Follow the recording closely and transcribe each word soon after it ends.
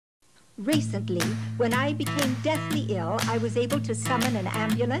Recently, when I became deathly ill, I was able to summon an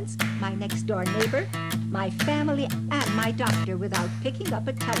ambulance, my next-door neighbor, my family, and my doctor without picking up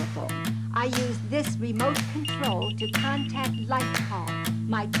a telephone. I used this remote control to contact LifeCall,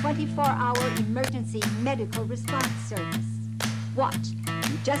 my 24-hour emergency medical response service. Watch.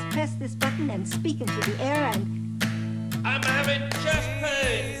 You just press this button and speak into the air and... I'm having chest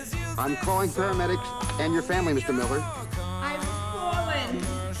pain! I'm calling paramedics and your family, Mr. Miller. I've fallen,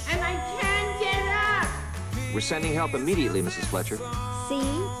 and I can't get up! We're sending help immediately, Mrs. Fletcher.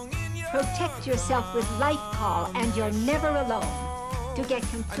 See? Protect yourself with LifeCall and you're never alone. To get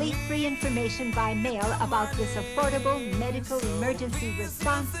complete free information by mail about this affordable medical emergency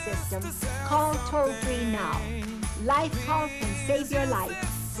response system, call toll-free now. LifeCall can save your life,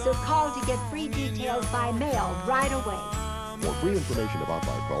 so call to get free details by mail right away. For free information about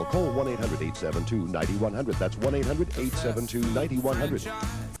LifeCall, call 1-800-872-9100. That's 1-800-872-9100.